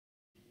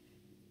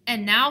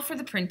And now for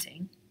the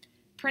printing.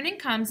 Printing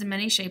comes in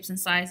many shapes and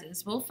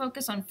sizes. We'll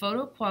focus on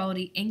photo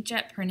quality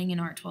inkjet printing in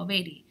ART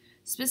 1280.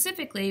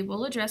 Specifically,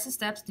 we'll address the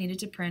steps needed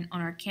to print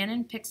on our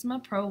Canon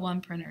Pixma Pro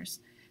 1 printers.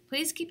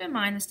 Please keep in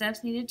mind the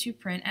steps needed to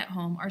print at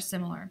home are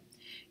similar.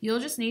 You'll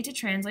just need to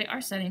translate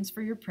our settings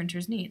for your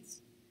printer's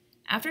needs.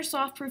 After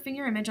soft proofing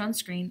your image on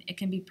screen, it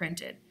can be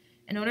printed.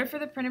 In order for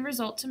the printed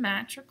result to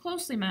match or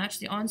closely match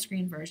the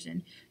on-screen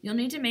version, you'll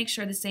need to make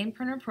sure the same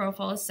printer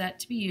profile is set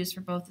to be used for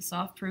both the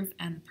soft proof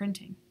and the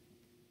printing.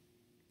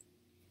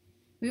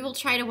 We will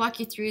try to walk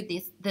you through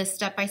this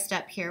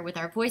step-by-step here with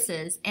our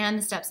voices and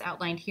the steps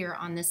outlined here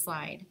on this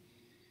slide.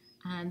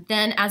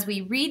 Then as we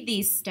read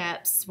these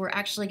steps, we're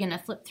actually going to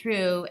flip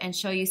through and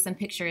show you some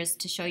pictures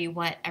to show you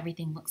what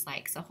everything looks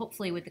like. So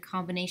hopefully with the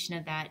combination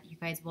of that, you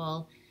guys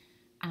will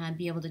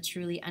be able to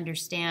truly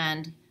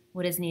understand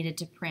what is needed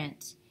to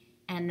print,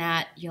 and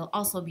that you'll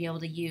also be able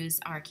to use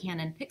our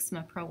Canon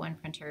Pixma Pro 1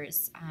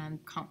 printers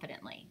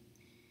confidently.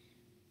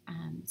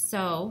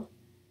 So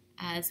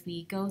as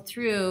we go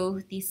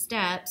through these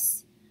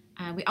steps,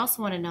 we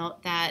also want to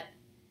note that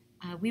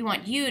we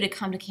want you to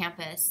come to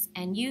campus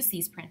and use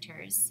these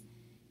printers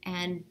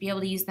and be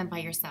able to use them by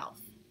yourself.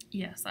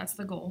 Yes, that's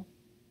the goal.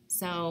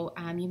 So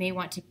you may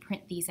want to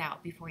print these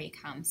out before you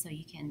come, so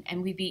you can,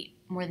 and we'd be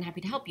more than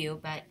happy to help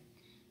you, but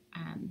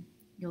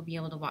you'll be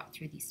able to walk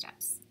through these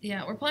steps.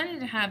 Yeah, we're planning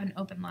to have an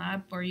open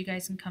lab where you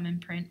guys can come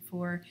and print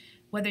for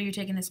whether you're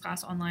taking this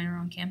class online or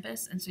on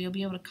campus. And so you'll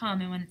be able to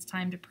come, and when it's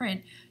time to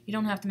print, you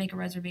don't have to make a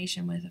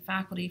reservation with a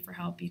faculty for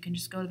help. You can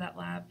just go to that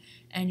lab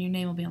and your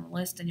name will be on the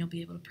list and you'll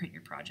be able to print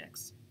your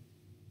projects.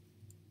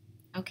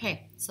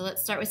 Okay, so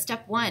let's start with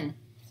step 1.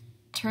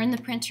 Turn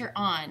the printer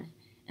on.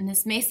 And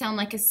this may sound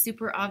like a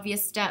super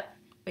obvious step,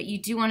 but you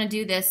do want to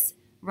do this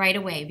right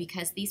away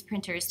because these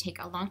printers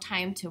take a long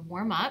time to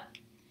warm up.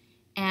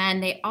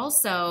 And they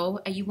also,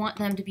 you want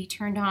them to be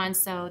turned on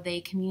so they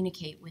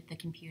communicate with the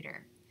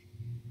computer.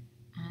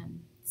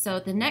 So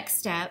the next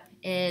step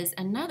is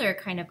another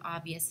kind of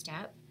obvious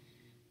step,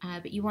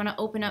 but you want to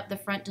open up the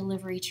front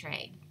delivery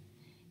tray.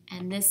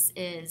 And this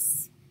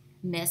is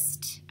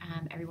missed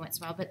every once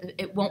in a while, but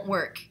it won't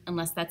work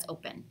unless that's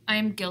open. I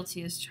am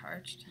guilty as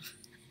charged.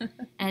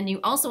 And you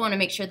also want to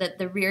make sure that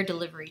the rear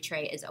delivery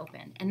tray is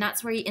open. And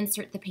that's where you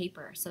insert the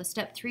paper. So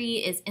step 3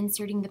 is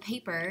inserting the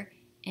paper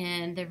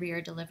in the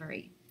rear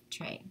delivery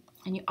tray.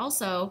 And you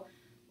also,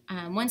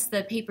 once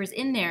the paper's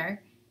in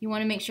there, you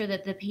want to make sure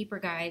that the paper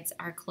guides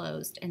are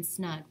closed and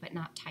snug but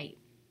not tight.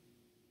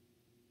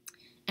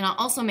 And I'll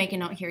also make a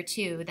note here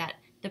too that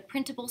the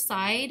printable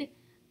side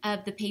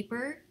of the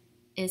paper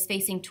is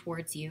facing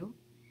towards you.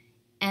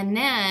 And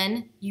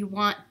then you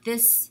want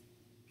this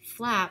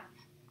flap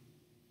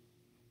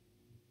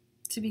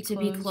to be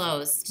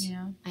closed.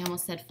 Yeah. I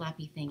almost said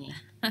flappy thingy.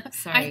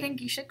 Sorry. I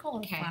think you should call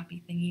it a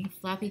flappy thingy. The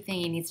flappy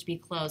thingy needs to be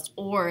closed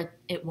or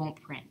it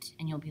won't print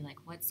and you'll be like,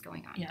 what's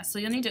going on? Yeah, so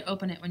you'll need to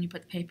open it when you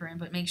put the paper in,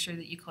 but make sure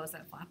that you close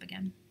that flap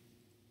again.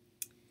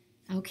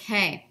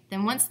 Okay,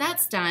 then once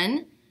that's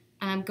done,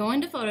 go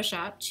into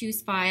Photoshop,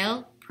 choose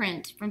File,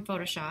 Print from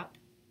Photoshop,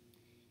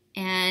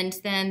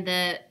 and then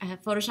the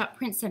Photoshop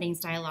Print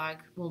Settings dialog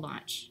will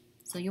launch.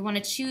 So you'll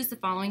want to choose the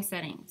following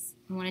settings.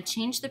 You want to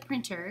change the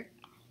printer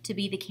to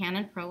be the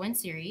Canon Pro 1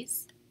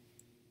 series.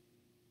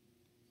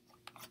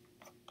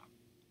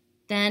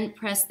 Then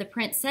press the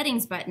Print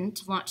Settings button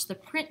to launch the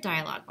Print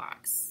dialog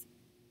box.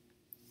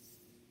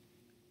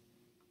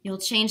 You'll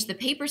change the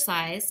paper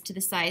size to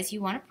the size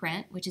you want to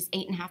print, which is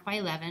 8.5 by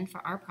 11 for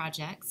our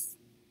projects.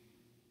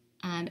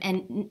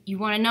 And you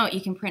want to note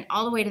you can print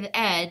all the way to the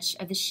edge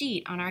of the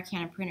sheet on our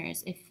Canon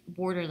printers if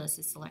borderless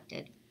is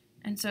selected.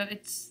 And so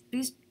it's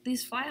these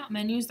flyout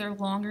menus, they're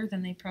longer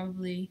than they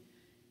probably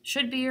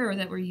should be or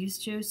that we're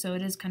used to, so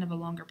it is kind of a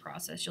longer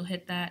process. You'll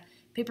hit that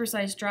paper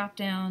size drop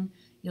down,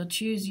 you'll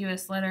choose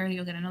US letter,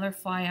 you'll get another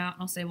flyout, and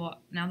I'll say, well,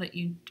 now that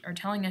you are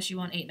telling us you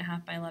want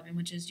 8.5 by 11,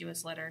 which is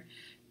US letter,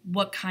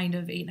 what kind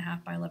of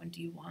 8.5 by 11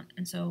 do you want?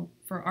 And so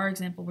for our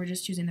example, we're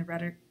just choosing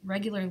the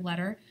regular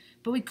letter,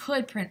 but we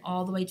could print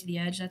all the way to the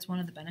edge. That's one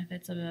of the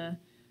benefits of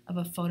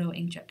a photo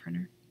inkjet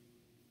printer.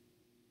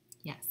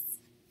 Yes.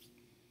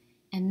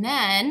 And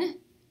then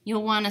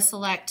you'll want to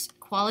select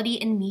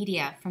Quality and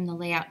Media from the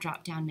Layout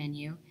drop-down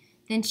menu,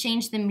 then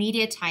change the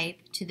media type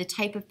to the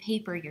type of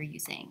paper you're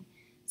using.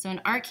 So in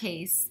our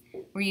case,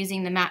 we're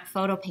using the matte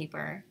photo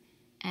paper,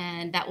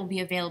 and that will be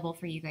available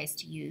for you guys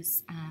to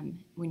use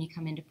when you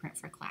come in to print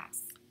for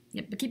class.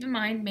 Yep, but keep in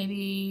mind,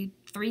 maybe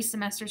 3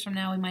 semesters from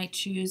now, we might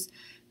choose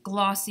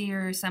glossy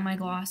or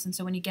semi-gloss, and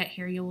so when you get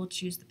here, you will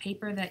choose the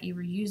paper that you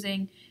were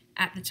using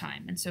at the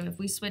time. And so if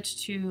we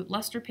switch to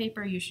luster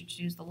paper, you should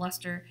choose the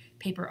luster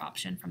paper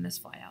option from this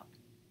flyout.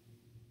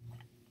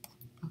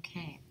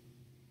 Okay.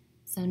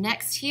 So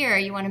next here,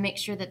 you want to make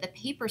sure that the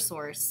paper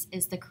source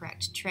is the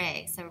correct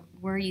tray. So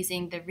we're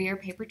using the rear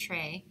paper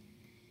tray,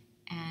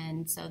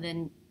 and so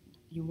then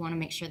you want to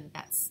make sure that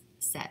that's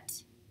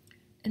set.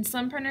 In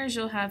some printers,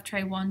 you'll have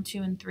tray 1,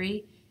 2, and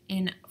 3.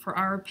 For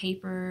our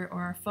paper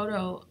or our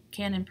photo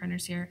Canon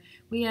printers here,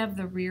 we have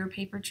the rear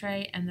paper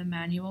tray and the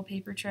manual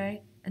paper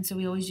tray, and so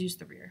we always use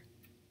the rear.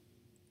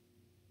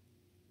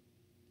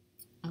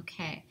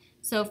 Okay,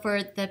 so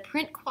for the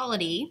print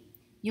quality,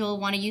 you'll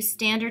want to use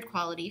standard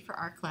quality for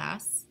our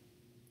class.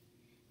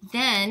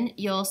 Then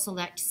you'll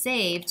select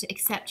Save to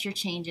accept your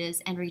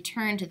changes and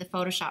return to the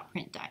Photoshop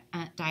print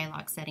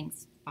dialog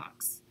settings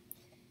box.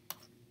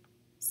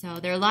 So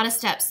there are a lot of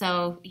steps,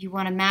 so you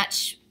want to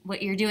match,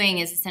 what you're doing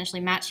is essentially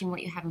matching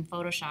what you have in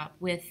Photoshop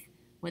with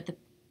what the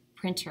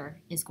printer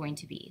is going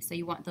to be. So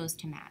you want those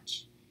to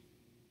match.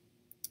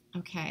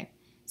 Okay,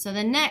 so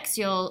then next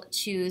you'll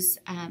choose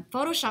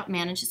Photoshop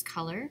Manages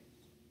Color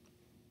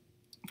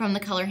from the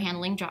Color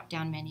Handling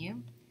drop-down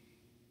menu.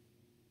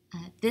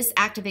 This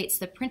activates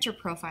the Printer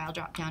Profile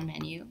drop-down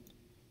menu.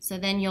 So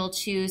then you'll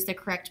choose the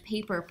correct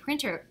paper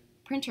printer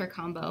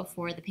combo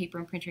for the paper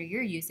and printer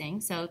you're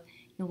using. So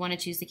you'll want to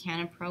choose the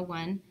Canon Pro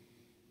 1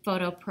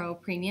 Photo Pro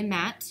Premium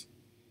Matte.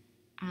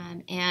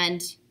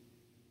 And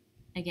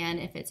again,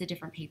 if it's a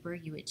different paper,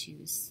 you would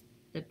choose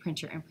the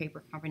printer and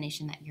paper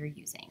combination that you're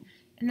using.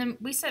 And then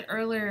we said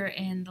earlier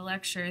in the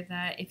lecture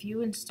that if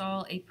you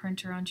install a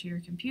printer onto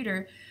your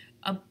computer,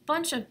 a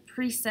bunch of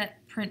preset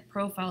print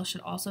profiles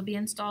should also be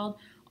installed.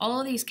 All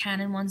of these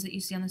Canon ones that you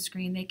see on the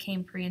screen, they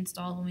came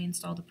pre-installed when we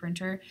installed the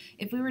printer.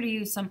 If we were to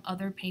use some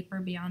other paper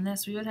beyond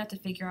this, we would have to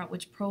figure out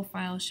which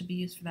profile should be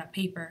used for that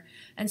paper.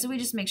 And so we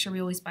just make sure we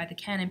always buy the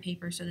Canon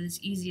paper so that it's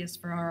easiest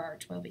for our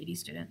R1280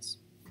 students.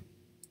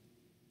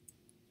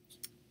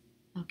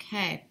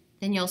 Okay,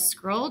 then you'll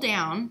scroll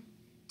down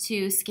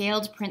to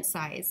Scaled Print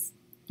Size.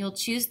 You'll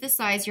choose the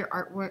size your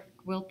artwork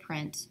will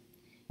print.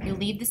 You'll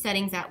leave the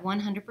settings at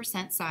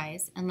 100%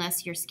 size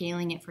unless you're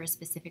scaling it for a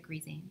specific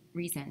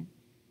reason.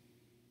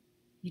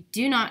 You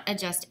do not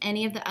adjust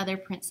any of the other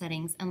print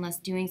settings unless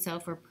doing so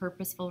for a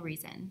purposeful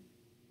reason.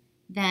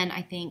 Then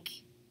I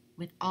think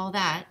with all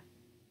that,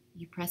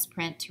 you press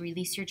print to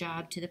release your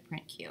job to the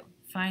print queue.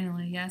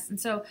 Finally, yes. And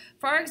so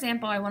for our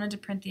example, I wanted to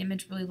print the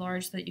image really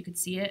large so that you could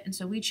see it. And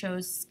so we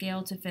chose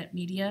scale to fit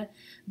media.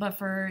 But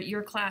for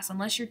your class,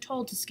 unless you're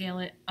told to scale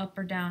it up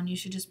or down, you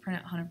should just print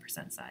at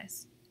 100%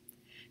 size.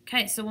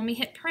 Okay, so when we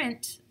hit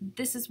print,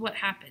 this is what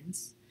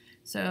happens.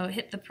 So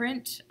hit the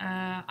print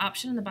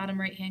option in the bottom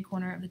right-hand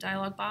corner of the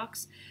dialog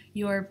box.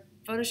 Your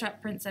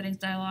Photoshop print settings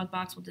dialog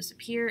box will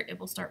disappear. It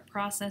will start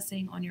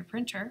processing on your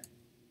printer.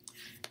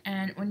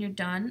 And when you're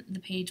done,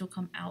 the page will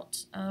come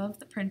out of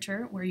the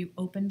printer where you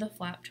opened the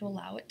flap to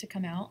allow it to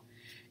come out.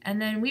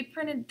 And then we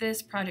printed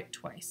this project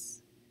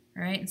twice.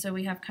 All right, and so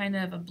we have kind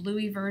of a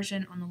bluey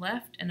version on the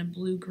left and a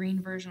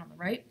blue-green version on the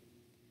right.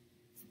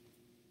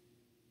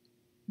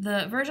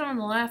 The version on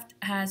the left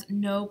has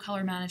no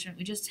color management.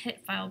 We just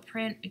hit file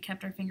print, we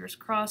kept our fingers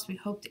crossed, we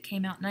hoped it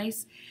came out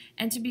nice.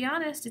 And to be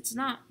honest, it's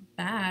not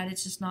bad,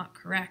 it's just not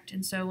correct.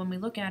 And so when we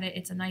look at it,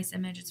 it's a nice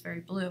image, it's very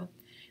blue.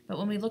 But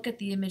when we look at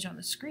the image on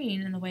the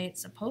screen and the way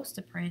it's supposed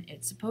to print,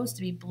 it's supposed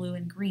to be blue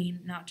and green,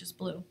 not just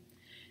blue.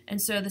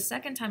 And so the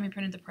second time we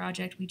printed the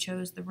project, we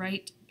chose the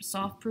right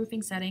soft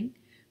proofing setting.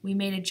 We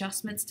made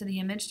adjustments to the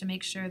image to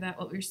make sure that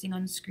what we were seeing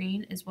on the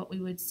screen is what we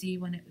would see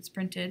when it was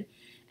printed.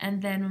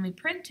 And then when we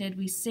printed,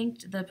 we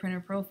synced the printer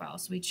profile.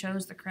 So we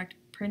chose the correct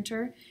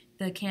printer,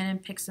 the Canon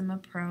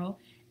Pixma Pro,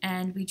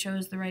 and we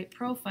chose the right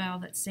profile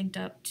that synced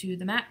up to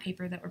the matte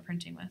paper that we're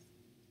printing with.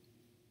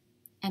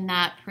 And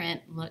that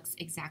print looks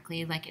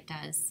exactly like it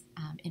does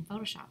in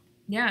Photoshop.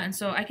 Yeah, and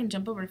so I can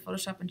jump over to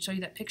Photoshop and show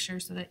you that picture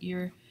so that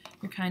you're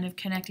kind of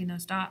connecting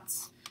those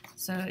dots.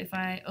 So if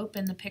I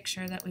open the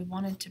picture that we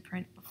wanted to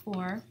print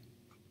before,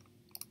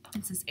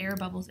 it's this air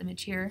bubbles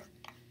image here,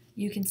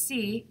 you can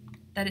see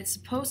that it's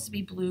supposed to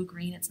be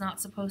blue-green. It's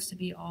not supposed to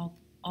be all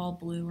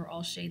blue or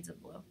all shades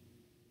of blue.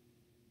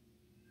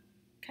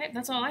 Okay,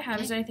 that's all I have.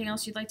 Okay. Is there anything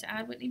else you'd like to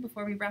add, Whitney,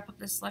 before we wrap up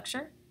this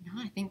lecture?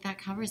 No, I think that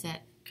covers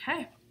it.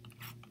 Okay.